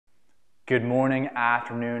Good morning,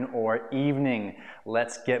 afternoon, or evening.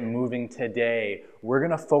 Let's get moving today. We're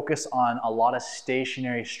gonna focus on a lot of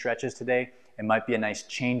stationary stretches today. It might be a nice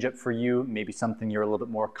change up for you, maybe something you're a little bit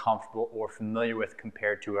more comfortable or familiar with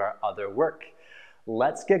compared to our other work.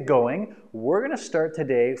 Let's get going. We're gonna start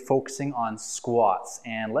today focusing on squats,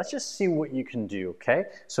 and let's just see what you can do, okay?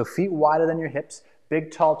 So feet wider than your hips,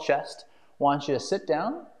 big tall chest. Want you to sit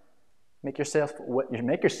down, make yourself right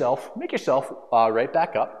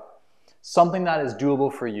back up. Something that is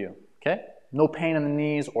doable for you, okay? No pain in the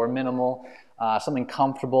knees or minimal, something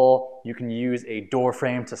comfortable. You can use a door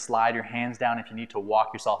frame to slide your hands down if you need to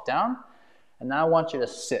walk yourself down. And now I want you to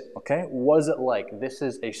sit, okay? What is it like? This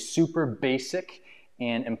is a super basic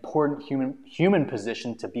and important human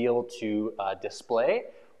position to be able to display.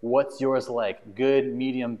 What's yours like? Good,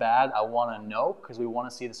 medium, bad? I wanna know because we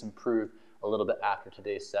wanna see this improve a little bit after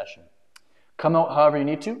today's session. Come out however you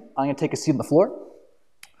need to. I'm gonna take a seat on the floor.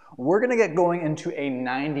 We're gonna get going into a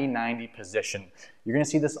 90-90 position. You're gonna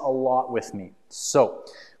see this a lot with me. So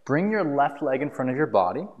bring your left leg in front of your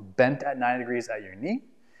body, bent at 90 degrees at your knee.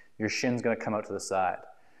 Your shin's gonna come out to the side.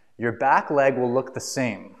 Your back leg will look the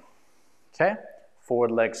same, okay?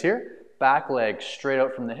 Forward leg's here, back leg straight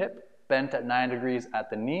out from the hip, bent at 90 degrees at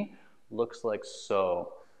the knee, looks like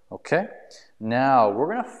so, okay? Now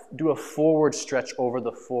we're gonna do a forward stretch over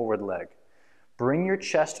the forward leg. Bring your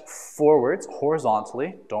chest forwards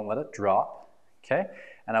horizontally, don't let it drop, okay?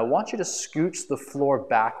 And I want you to scooch the floor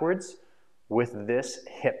backwards with this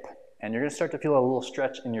hip. And you're gonna start to feel a little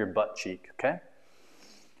stretch in your butt cheek, okay?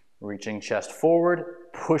 Reaching chest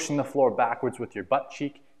forward, pushing the floor backwards with your butt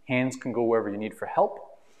cheek. Hands can go wherever you need for help.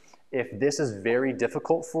 If this is very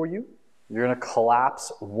difficult for you, you're gonna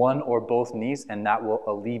collapse one or both knees and that will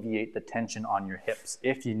alleviate the tension on your hips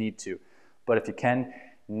if you need to. But if you can,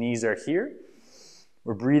 knees are here.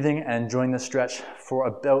 We're breathing and enjoying the stretch for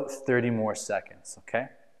about 30 more seconds, okay?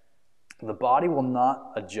 The body will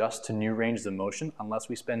not adjust to new ranges of motion unless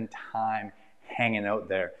we spend time hanging out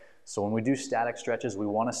there. So when we do static stretches, we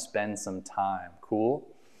want to spend some time, cool?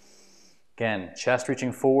 Again, chest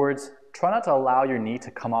reaching forwards. Try not to allow your knee to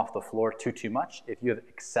come off the floor too much if you have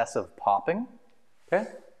excessive popping, okay?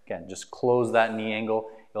 Again, just close that knee angle.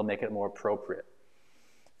 It'll make it more appropriate.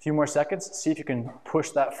 A few more seconds, see if you can push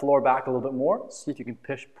that floor back a little bit more. See if you can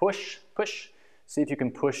push. See if you can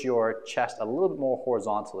push your chest a little bit more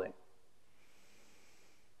horizontally.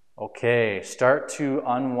 Okay, start to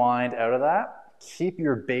unwind out of that. Keep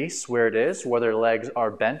your base where it is, whether legs are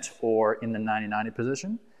bent or in the 90-90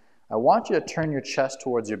 position. I want you to turn your chest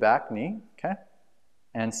towards your back knee, okay?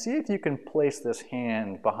 And see if you can place this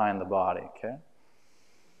hand behind the body, okay?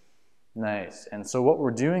 Nice. And so what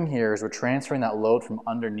we're doing here is we're transferring that load from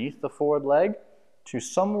underneath the forward leg to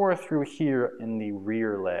somewhere through here in the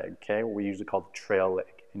rear leg, okay? What we usually call the trail leg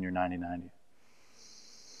in your 90-90. I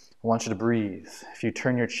want you to breathe. If you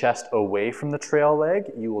turn your chest away from the trail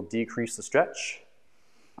leg, you will decrease the stretch.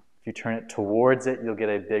 If you turn it towards it, you'll get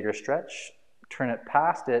a bigger stretch. Turn it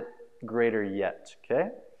past it, greater yet, okay?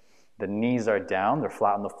 The knees are down, they're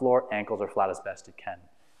flat on the floor, ankles are flat as best you can.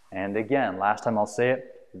 And again, last time I'll say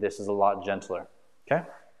it, this is a lot gentler, okay?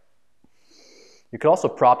 You could also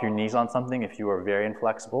prop your knees on something if you are very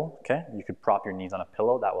inflexible, okay? You could prop your knees on a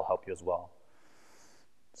pillow, that will help you as well.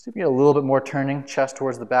 See if you get a little bit more turning, chest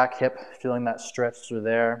towards the back hip, feeling that stretch through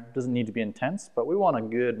there. Doesn't need to be intense, but we want a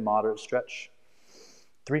good moderate stretch.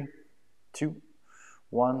 3, 2,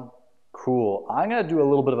 1, cool. I'm gonna do a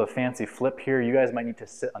little bit of a fancy flip here. You guys might need to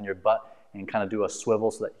sit on your butt and kind of do a swivel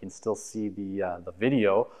so that you can still see the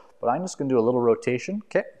video. But I'm just gonna do a little rotation,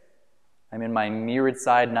 okay? I'm in my mirrored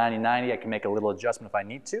side 90-90. I can make a little adjustment if I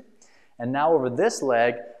need to. And now over this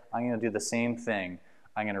leg, I'm gonna do the same thing.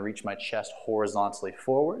 I'm gonna reach my chest horizontally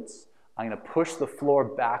forwards. I'm gonna push the floor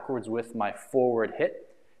backwards with my forward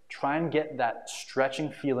hip. Try and get that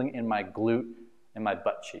stretching feeling in my glute and my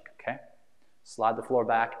butt cheek, okay? Slide the floor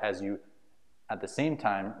back as you, at the same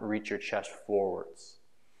time, reach your chest forwards.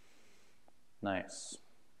 Nice.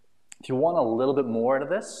 If you want a little bit more out of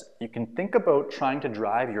this, you can think about trying to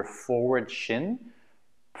drive your forward shin,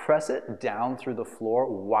 press it down through the floor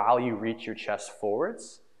while you reach your chest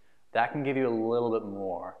forwards. That can give you a little bit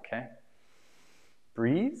more, okay?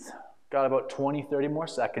 Breathe. Got about 20, 30 more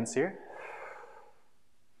seconds here.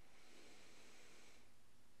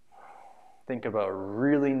 Think about a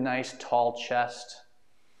really nice tall chest,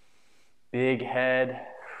 big head,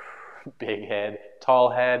 tall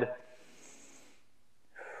head.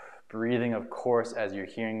 Breathing, of course, as you're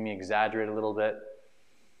hearing me exaggerate a little bit.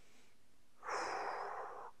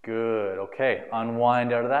 Good, okay.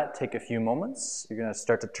 Unwind out of that, take a few moments. You're gonna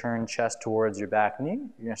start to turn chest towards your back knee.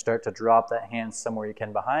 You're gonna start to drop that hand somewhere you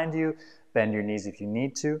can behind you, bend your knees if you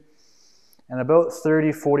need to. And about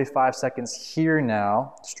 30, 45 seconds here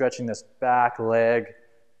now, stretching this back leg.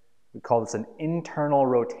 We call this an internal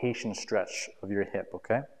rotation stretch of your hip,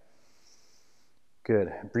 okay?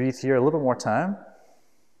 Good, breathe here a little bit more time.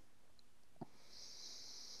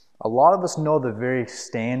 A lot of us know the very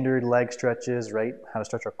standard leg stretches, right? How to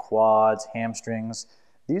stretch our quads, hamstrings.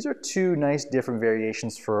 These are two nice different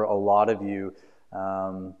variations for a lot of you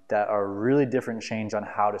that are really different change on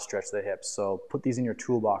how to stretch the hips. So put these in your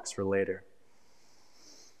toolbox for later.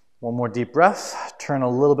 One more deep breath. Turn a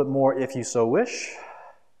little bit more if you so wish.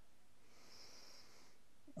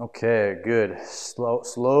 Okay, good.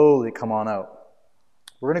 Slowly come on out.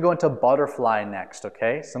 We're gonna go into butterfly next,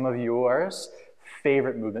 okay? Some of yours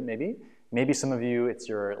favorite movement maybe. Maybe some of you, it's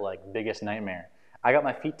your biggest nightmare. I got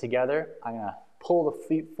my feet together. I'm gonna pull the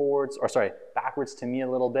feet backwards to me a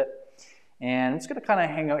little bit. And I'm just gonna kind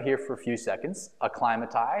of hang out here for a few seconds,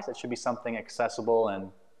 acclimatize. It should be something accessible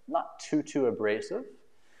and not too abrasive.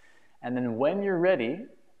 And then when you're ready,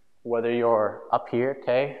 whether you're up here,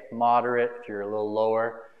 okay, moderate, if you're a little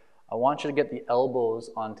lower, I want you to get the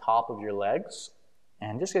elbows on top of your legs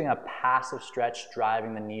and just getting a passive stretch,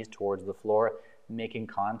 driving the knees towards the floor, making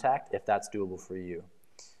contact if that's doable for you.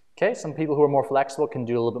 Okay, some people who are more flexible can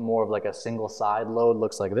do a little bit more of like a single side load,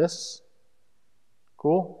 looks like this.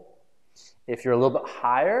 Cool. If you're a little bit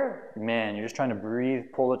higher, man, you're just trying to breathe,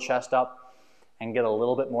 pull the chest up, and get a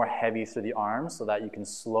little bit more heavy through the arms so that you can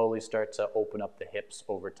slowly start to open up the hips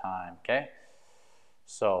over time, okay?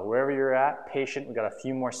 So wherever you're at, patient, we've got a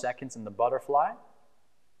few more seconds in the butterfly.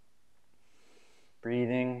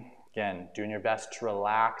 Breathing. Again, doing your best to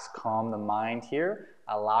relax, calm the mind here.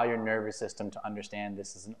 Allow your nervous system to understand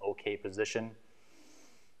this is an okay position.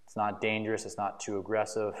 It's not dangerous, it's not too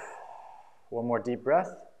aggressive. One more deep breath.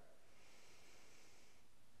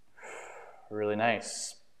 Really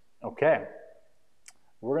nice. Okay.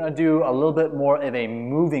 We're gonna do a little bit more of a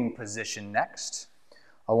moving position next.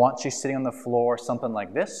 I want you sitting on the floor, something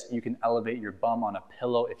like this. You can elevate your bum on a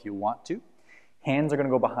pillow if you want to. Hands are gonna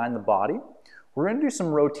go behind the body. We're going to do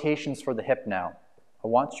some rotations for the hip now. I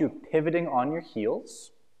want you pivoting on your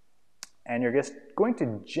heels, and you're just going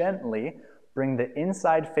to gently bring the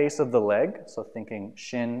inside face of the leg, so thinking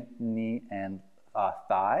shin, knee, and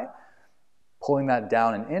thigh, pulling that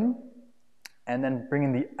down and in, and then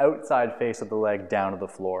bringing the outside face of the leg down to the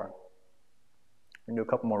floor. We're going to do a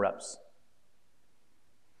couple more reps.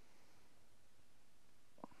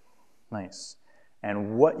 Nice.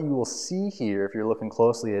 And what you will see here, if you're looking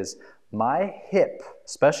closely, is my hip,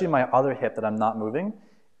 especially my other hip that I'm not moving,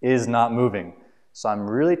 is not moving. So I'm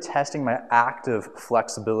really testing my active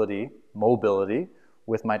flexibility, mobility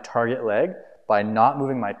with my target leg by not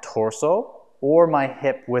moving my torso or my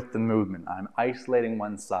hip with the movement. I'm isolating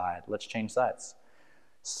one side. Let's change sides.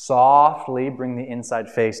 Softly bring the inside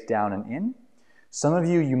face down and in. Some of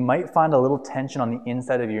you might find a little tension on the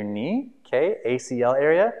inside of your knee, okay, ACL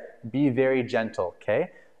area. Be very gentle, okay?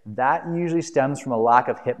 That usually stems from a lack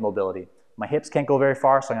of hip mobility. My hips can't go very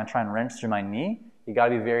far, so I'm gonna try and wrench through my knee. You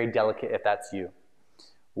gotta be very delicate if that's you.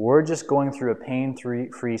 We're just going through a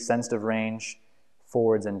pain-free sensitive range,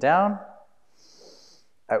 forwards and down,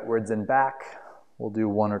 outwards and back. We'll do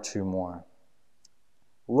one or two more.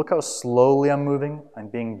 Look how slowly I'm moving. I'm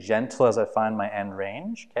being gentle as I find my end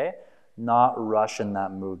range, okay? Not rushing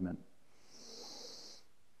that movement.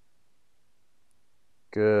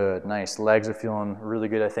 Good, nice. Legs are feeling really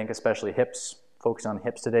good, I think, especially hips. Focus on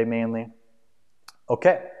hips today mainly.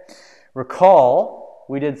 Okay, recall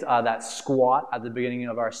we did that squat at the beginning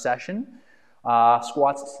of our session.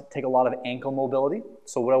 Squats take a lot of ankle mobility.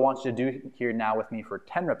 So what I want you to do here now with me for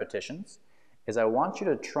 10 repetitions is I want you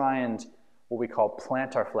to try and what we call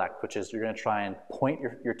plantar flex, which is you're gonna try and point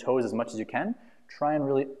your toes as much as you can. Try and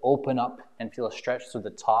really open up and feel a stretch through the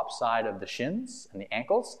top side of the shins and the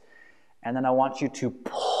ankles. And then I want you to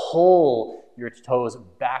pull your toes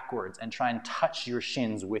backwards and try and touch your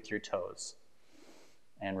shins with your toes.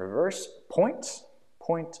 And reverse, point,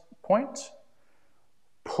 point, point.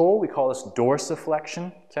 Pull, we call this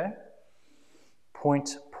dorsiflexion, okay?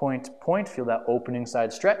 Point, point, point, feel that opening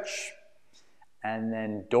side stretch. And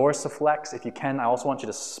then dorsiflex, if you can, I also want you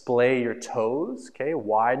to splay your toes, okay?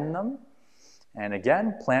 Widen them. And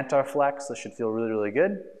again, plantar flex, this should feel really, really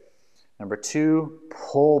good. Number 2,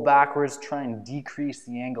 pull backwards, try and decrease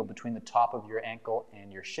the angle between the top of your ankle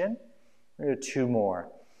and your shin. We're gonna do 2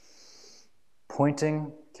 more.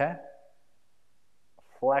 Pointing, okay?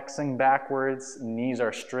 Flexing backwards, knees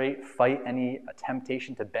are straight. Fight any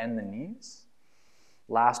temptation to bend the knees.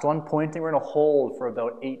 Last one, pointing, we're gonna hold for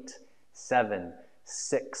about 8, 7,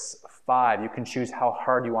 6, 5. You can choose how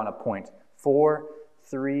hard you wanna point. 4,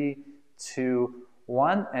 3, 2,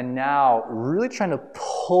 1. And now really trying to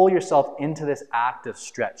pull yourself into this active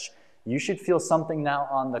stretch. You should feel something now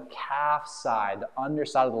on the calf side, the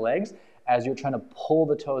underside of the legs, as you're trying to pull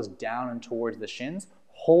the toes down and towards the shins,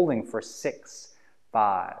 holding for 6,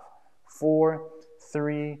 5, 4,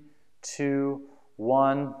 3, 2,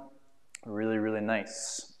 1. Really, really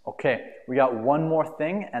nice. Okay, we got one more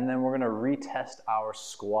thing, and then we're gonna retest our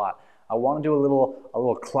squat. I wanna do a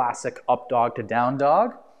little classic up dog to down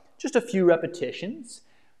dog. Just a few repetitions.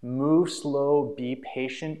 Move slow, be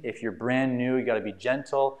patient. If you're brand new, you gotta be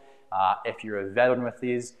gentle. If you're a veteran with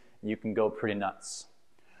these, you can go pretty nuts.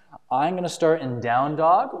 I'm gonna start in down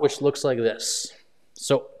dog, which looks like this.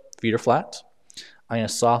 So, feet are flat. I'm gonna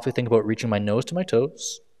softly think about reaching my nose to my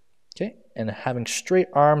toes. Okay, and having straight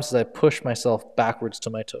arms as I push myself backwards to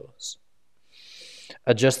my toes.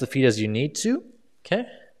 Adjust the feet as you need to, okay?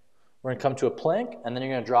 We're gonna come to a plank, and then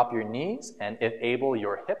you're gonna drop your knees, and if able,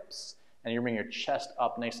 your hips, and you bring your chest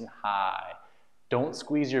up nice and high. Don't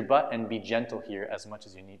squeeze your butt, and be gentle here as much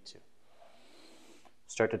as you need to.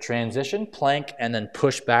 Start to transition, plank, and then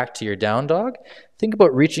push back to your down dog. Think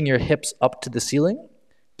about reaching your hips up to the ceiling,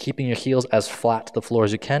 keeping your heels as flat to the floor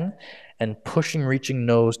as you can, and pushing, reaching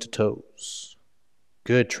nose to toes.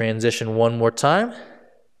 Good, transition one more time.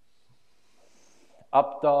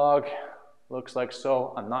 Up dog, looks like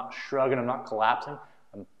so. I'm not shrugging, I'm not collapsing.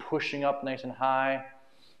 I'm pushing up nice and high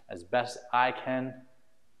as best I can.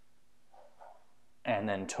 And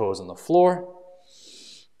then toes on the floor.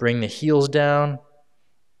 Bring the heels down.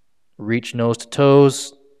 Reach nose to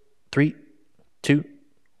toes. 3, 2,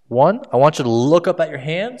 1. I want you to look up at your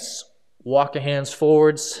hands. Walk your hands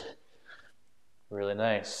forwards. Really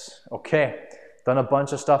nice. Okay, done a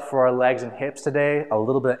bunch of stuff for our legs and hips today, a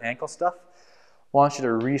little bit of ankle stuff. I want you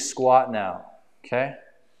to re-squat now, okay?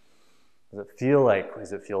 Does it feel like,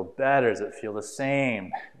 does it feel better? Does it feel the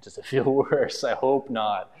same? Does it feel worse? I hope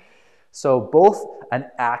not. So both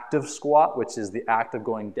an active squat, which is the act of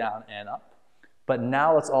going down and up, but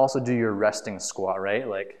now let's also do your resting squat, right?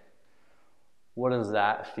 Like, what does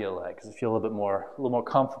that feel like? Does it feel a little more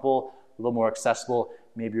comfortable, a little more accessible?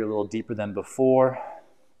 Maybe you're a little deeper than before.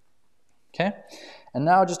 Okay, and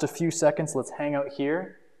now just a few seconds, let's hang out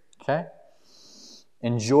here, okay?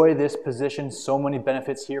 Enjoy this position, so many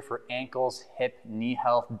benefits here for ankles, hip, knee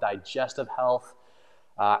health, digestive health.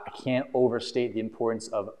 I can't overstate the importance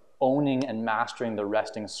of owning and mastering the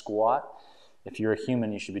resting squat. If you're a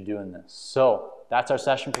human, you should be doing this. So that's our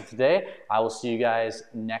session for today. I will see you guys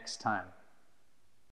next time.